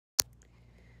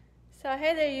So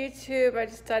hey there YouTube, I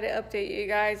just thought to update you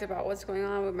guys about what's going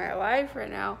on with my life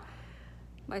right now.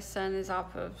 My son is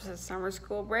off of the summer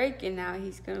school break and now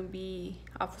he's going to be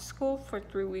off of school for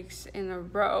 3 weeks in a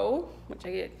row, which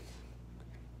I get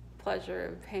pleasure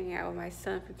of hanging out with my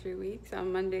son for 3 weeks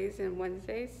on Mondays and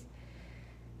Wednesdays.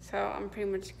 So I'm pretty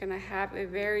much going to have a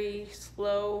very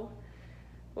slow,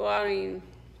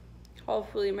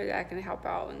 hopefully my dad can help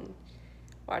out and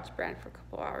watch Brand for a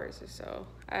couple hours or so.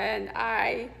 And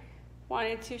I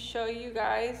wanted to show you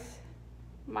guys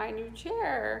my new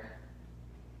chair.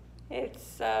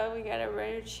 It's we got a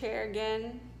brand new chair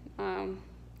again. The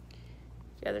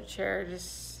other chair,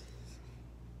 just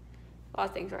a lot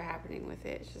of things are happening with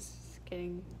it.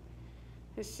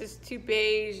 It's just too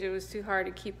beige. It was too hard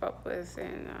to keep up with,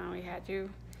 and we had to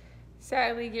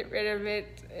sadly get rid of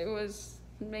it. It was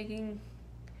making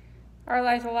our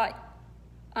life a lot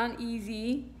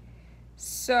uneasy.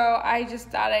 So I just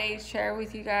thought I'd share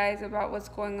with you guys about what's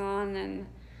going on and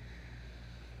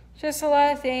just a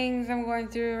lot of things I'm going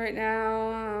through right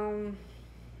now.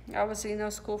 Obviously no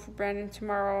school for Brandon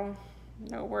tomorrow,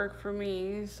 no work for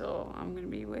me, so I'm gonna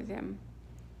be with him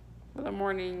for the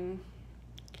morning.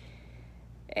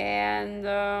 And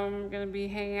I'm gonna be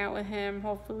hanging out with him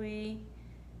hopefully.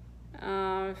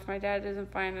 If my dad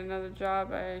doesn't find another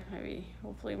job,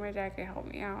 hopefully my dad can help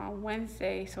me out on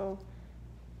Wednesday, so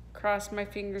cross my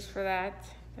fingers for that.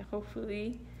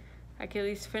 Hopefully I can at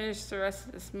least finish the rest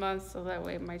of this month so that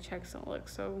way my checks don't look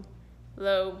so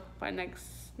low by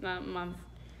next month.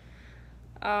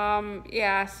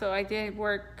 Yeah, so I did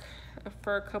work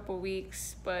for a couple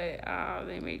weeks, but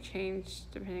they may change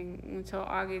depending until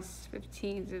August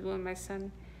 15th is when my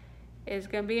son is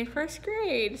going to be in first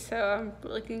grade. So I'm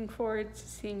looking forward to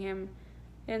seeing him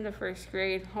in the first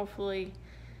grade. Hopefully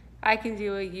I can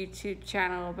do a YouTube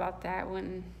channel about that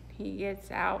when he gets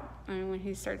out and when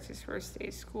he starts his first day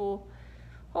of school.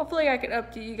 Hopefully I can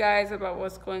update you guys about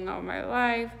what's going on in my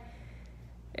life,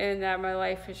 and that my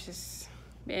life has just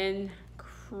been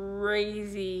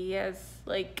crazy. Yes,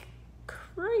 like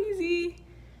crazy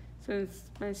since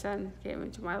my son came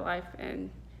into my life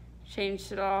and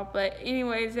changed it all. But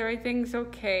anyways, everything's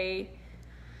okay.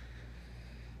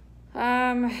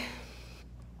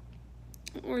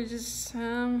 We're just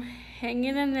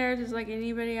hanging in there just like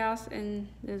anybody else in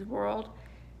this world.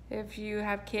 If you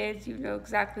have kids, you know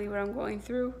exactly what I'm going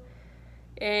through,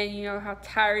 and you know how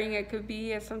tiring it could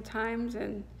be at sometimes.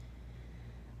 And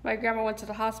my grandma went to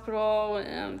the hospital,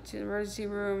 to the emergency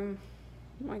room.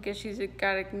 I guess she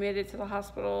got admitted to the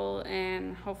hospital,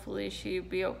 and hopefully she'll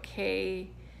be okay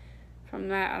from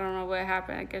that. I don't know what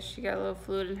happened. I guess she got a little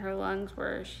fluid in her lungs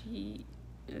where she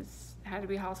had to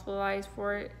be hospitalized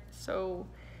for it. So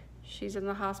she's in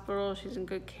the hospital, she's in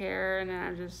good care, and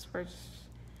then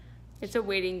it's a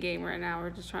waiting game right now. We're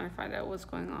just trying to find out what's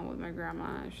going on with my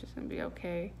grandma, if she's gonna be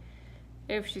okay.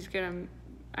 I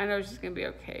know she's gonna be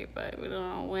okay, but we don't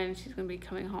know when she's gonna be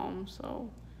coming home. So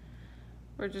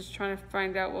we're just trying to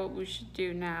find out what we should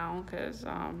do now, because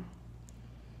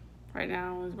right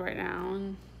now is right now,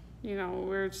 and you know,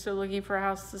 we're still looking for a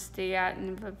house to stay at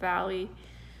in the valley.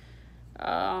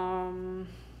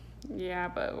 Yeah,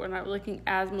 but we're not looking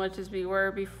as much as we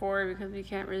were before because we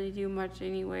can't really do much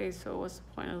anyway. So what's the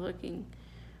point of looking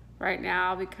right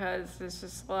now, because there's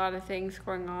just a lot of things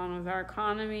going on with our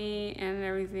economy and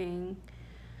everything,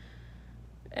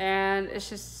 and it's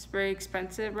just very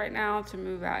expensive right now to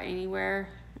move out anywhere.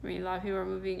 I mean, a lot of people are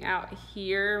moving out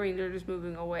here. I mean, they're just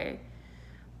moving away.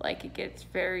 Like, it gets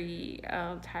very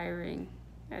tiring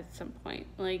at some point.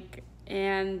 Like,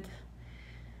 and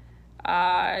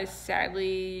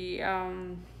sadly,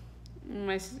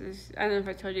 my sister's, I don't know if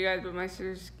I told you guys, but my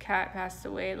sister's cat passed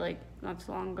away like not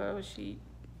too long ago. She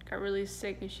got really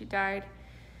sick and she died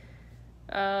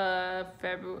at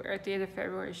the end of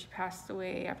February. She passed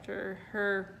away after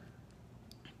her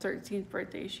 13th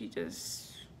birthday. She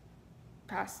just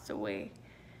passed away.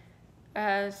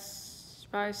 As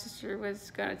my sister was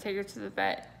gonna take her to the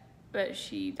vet, but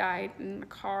she died in the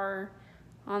car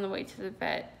on the way to the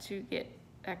vet to get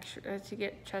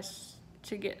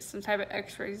some type of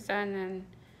x-rays done, and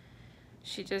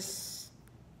she just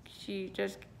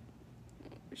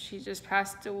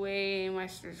passed away in my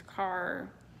sister's car,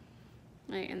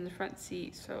 like in the front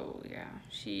seat. So yeah,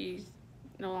 she's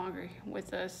no longer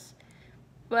with us,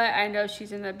 but I know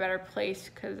she's in a better place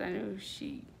because I knew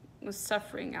she was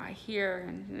suffering out here,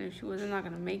 and I knew she was not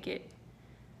gonna make it.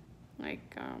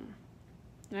 Like,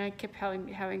 and I kept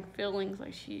having feelings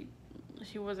like she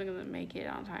wasn't gonna make it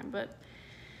on time, but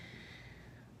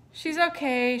she's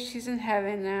okay. She's in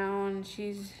heaven now, and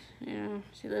she's, you know,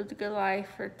 she lived a good life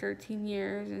for 13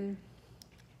 years, and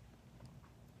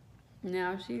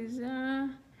Now she's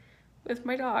with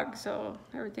my dog, so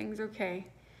everything's okay.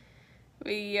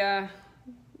 We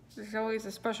there's always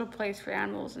a special place for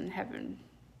animals in heaven.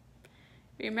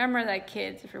 Remember that,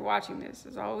 kids, if you're watching this.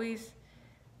 There's always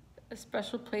a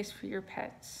special place for your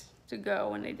pets to go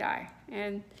when they die.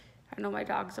 And I know my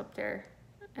dog's up there,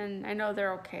 and I know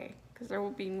they're okay because they're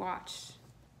being watched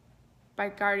by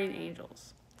guardian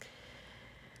angels.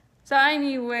 So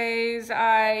anyways,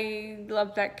 I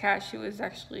love that cat. She was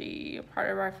actually a part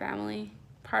of our family,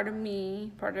 part of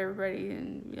me, part of everybody,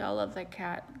 and we all love that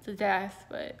cat to death,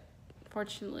 but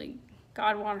fortunately,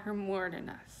 God wanted her more than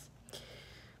us.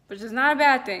 Which is not a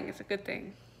bad thing, it's a good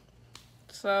thing.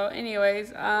 So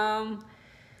anyways, and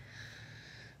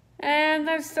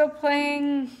I'm still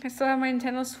playing. I still have my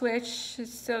Nintendo Switch.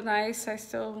 It's still nice.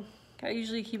 I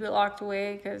usually keep it locked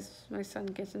away because my son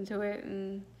gets into it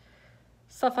and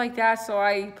stuff like that. So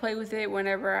I play with it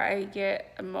whenever I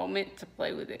get a moment to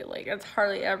play with it. Like, it's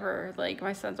hardly ever, like,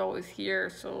 my son's always here.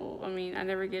 So, I mean, I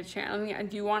never get a chance. I mean, I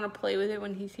do want to play with it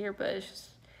when he's here, but it's just,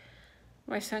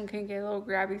 my son can get a little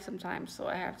grabby sometimes. So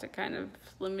I have to kind of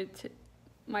limit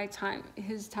my time,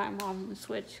 his time on the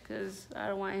Switch, because I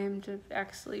don't want him to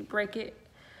actually break it.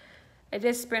 I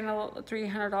did spend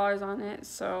 $300 on it,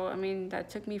 so I mean that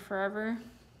took me forever.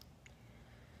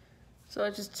 So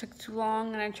it just took too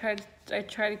long, and I try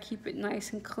to keep it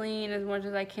nice and clean as much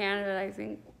as I can. But I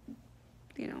think,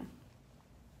 you know,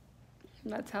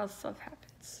 that's how stuff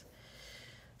happens.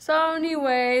 So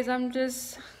anyways, I'm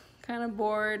just kind of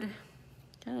bored,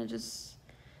 kind of just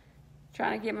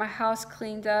trying to get my house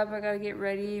cleaned up. I gotta get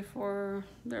ready for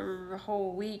the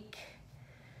whole week.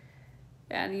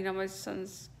 And you know, my son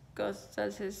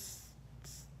does his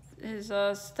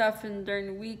stuff and during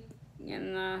the week,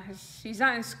 and he's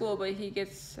not in school, but he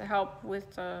gets help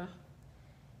with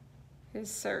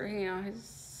his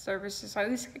services. So at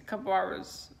least a couple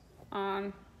hours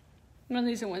on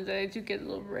Mondays and Wednesdays. I do get a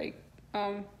little break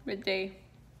midday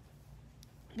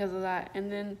because of that.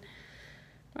 And then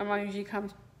my mom usually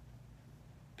comes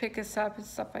pick us up and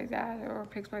stuff like that, or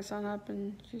picks my son up,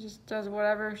 and she just does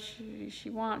whatever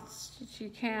she wants, she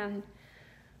can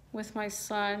with my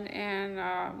son,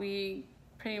 and we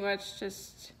pretty much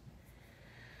just.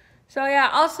 So yeah,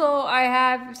 also I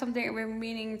have something I've been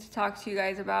meaning to talk to you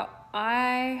guys about.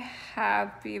 I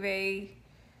have BofA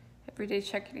everyday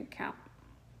checking account.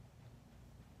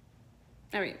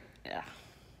 I mean, yeah,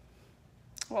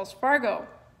 Wells Fargo.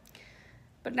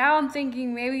 But now I'm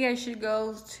thinking maybe I should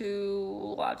go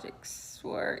to Logix,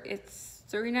 where it's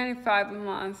 $3.95 a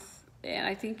month, and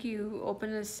I think you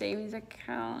open a savings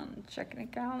account, checking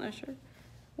account. I'm not sure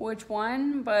which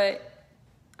one, but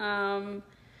well,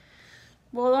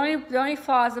 the only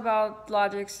flaws about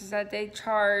Logix is that they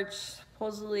charge,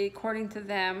 supposedly according to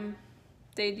them,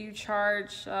 they do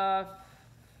charge $5,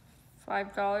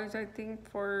 I think,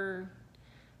 for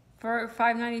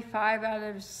 $5.95 out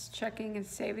of checking and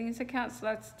savings account, so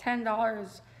that's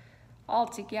 $10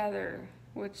 altogether,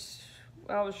 which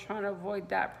I was trying to avoid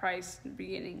that price in the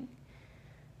beginning.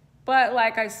 But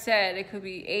like I said, it could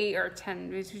be $8 or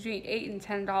 $10. It's between $8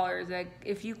 and $10. Like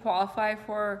if you qualify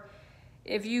for,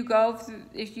 if you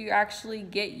actually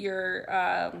get your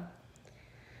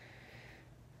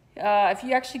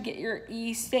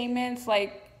e-statements,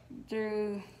 like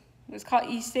through. It's called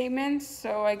e-statements,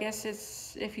 so I guess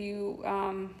it's if you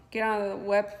get on the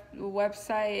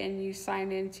website and you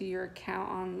sign into your account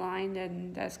online,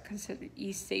 then that's considered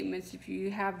e-statements. If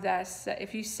you have that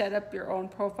if you set up your own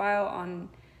profile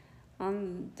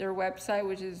on their website,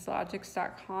 which is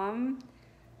logix.com,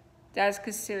 that's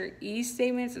considered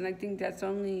e-statements, and I think they're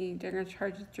gonna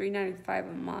charge you $3.95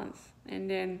 a month. And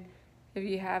then if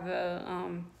you have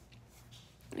a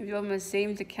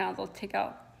savings account, they'll take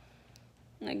out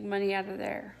like money out of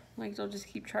there. Like they'll just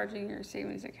keep charging your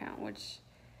savings account, which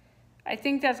I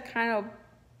think that's kind of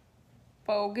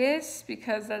bogus,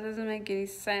 because that doesn't make any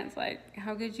sense. Like,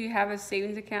 how could you have a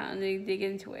savings account and they dig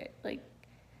into it? Like,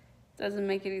 doesn't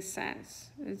make any sense.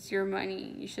 It's your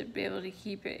money. You should be able to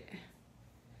keep it.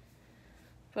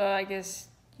 But I guess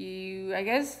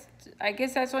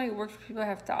that's only works for people who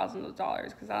have thousands of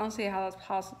dollars, because I don't see how that's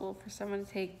possible for someone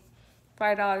to take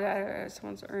 $5 out of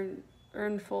someone's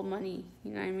earn full money,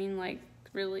 you know what I mean? Like,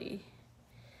 really.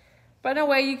 But in a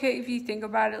way, you could, if you think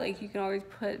about it, like, you can always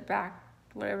put back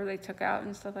whatever they took out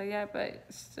and stuff like that, but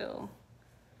still,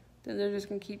 then they're just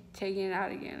gonna keep taking it out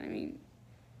again. I mean,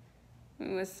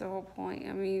 what's the whole point?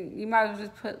 I mean, you might as well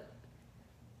just put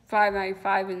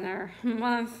 $5.95 in there a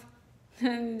month,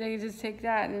 and they just take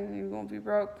that, and you won't be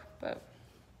broke. But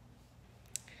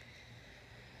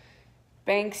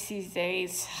banks these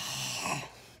days,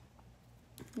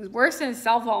 it's worse than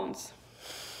cell phones.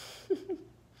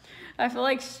 I feel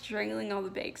like strangling all the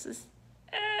banks.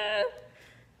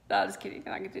 No, just kidding.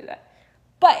 I'm not gonna do that.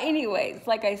 But anyways,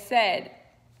 like I said,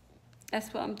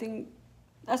 that's what I'm thinking.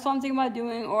 That's what I'm thinking about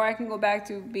doing. Or I can go back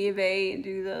to B of A and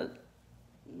do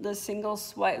the single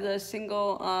swipe, the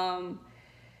single. I'm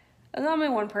only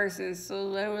one person,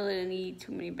 so I don't really need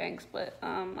too many banks. But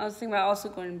I was thinking about also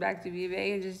going back to B of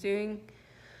A and just doing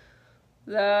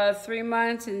the 3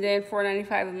 months and then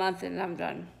 $4.95 a month, and I'm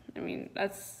done. I mean,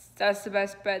 that's the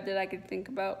best bet that I could think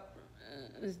about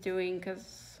is doing,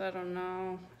 because I don't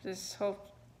know, just hope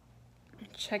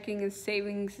checking and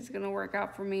savings is gonna work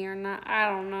out for me or not. I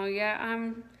don't know yet.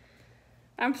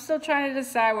 I'm still trying to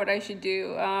decide what I should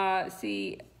do.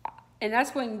 See, and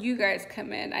that's when you guys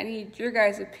come in. I need your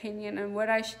guys' opinion on what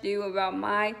I should do about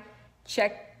my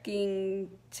checking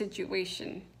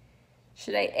situation.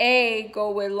 Should I A,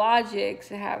 go with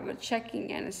Logix and have a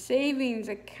checking and a savings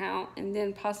account and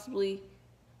then possibly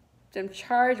them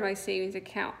charge my savings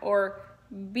account? Or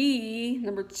B,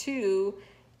 number 2,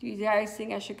 do you guys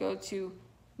think I should go to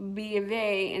B of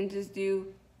A and just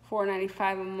do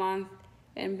 $4.95 a month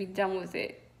and be done with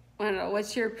it? I don't know.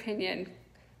 What's your opinion?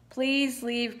 Please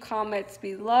leave comments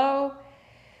below.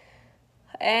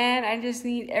 And I just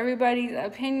need everybody's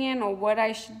opinion on what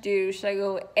I should do. Should I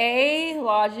go A,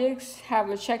 Logix,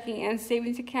 have a checking and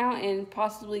savings account and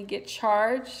possibly get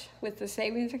charged with the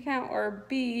savings account? Or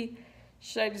B,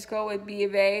 should I just go with B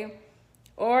of A?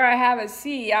 Or I have a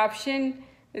C option,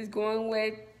 is going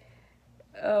with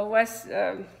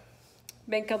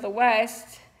Bank of the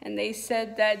West, and they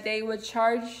said that they would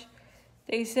charge.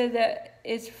 They said that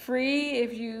it's free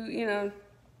if you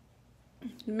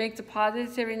make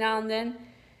deposits every now and then,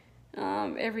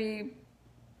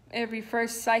 every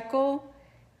first cycle,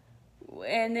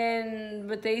 and then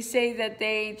but they say that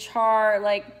they charge,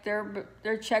 like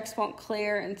their checks won't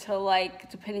clear until, like,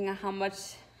 depending on how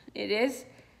much it is,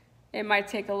 it might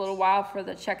take a little while for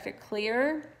the check to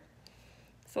clear.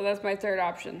 So that's my third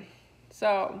option.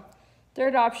 So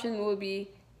third option would be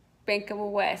Bank of the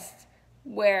West,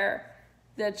 where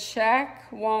the check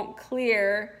won't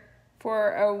clear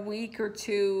for a week or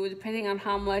two, depending on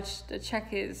how much the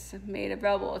check is made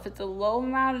available. If it's a low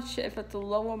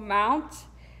amount,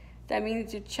 that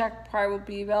means your check probably will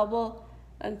be available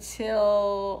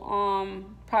until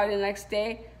probably the next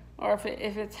day. Or if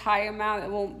it's high amount,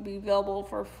 it won't be available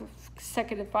for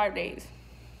consecutive 5 days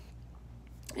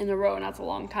in a row, and that's a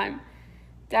long time.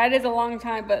 That is a long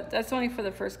time, but that's only for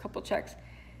the first couple checks.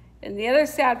 And the other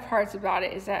sad parts about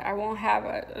it is that I won't have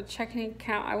a checking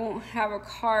account. I won't have a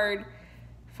card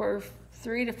for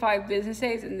 3 to 5 business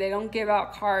days, and they don't give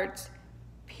out cards,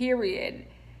 period.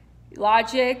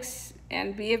 Logix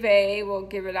and B of A will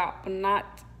give it out, but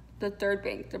not the third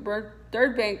bank. The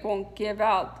third bank won't give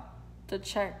out the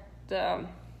check, the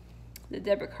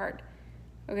debit card.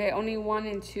 Okay, only 1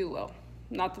 and 2 will,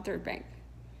 not the third bank.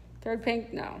 Third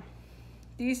bank, no.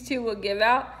 These 2 will give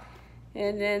out,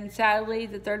 and then sadly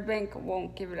the third bank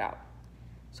won't give it out.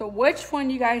 So which one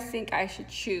do you guys think I should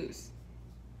choose?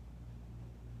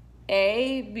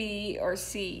 A, B, or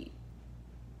C?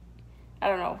 I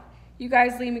don't know. You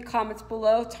guys leave me comments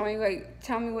below.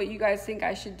 Tell me what you guys think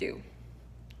I should do.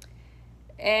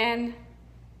 And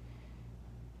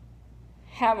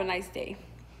have a nice day.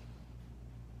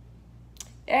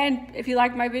 And if you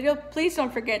like my video, please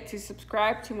don't forget to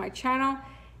subscribe to my channel.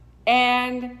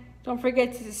 And don't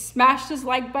forget to smash this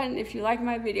like button if you like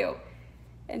my video.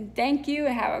 And thank you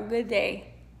and have a good day.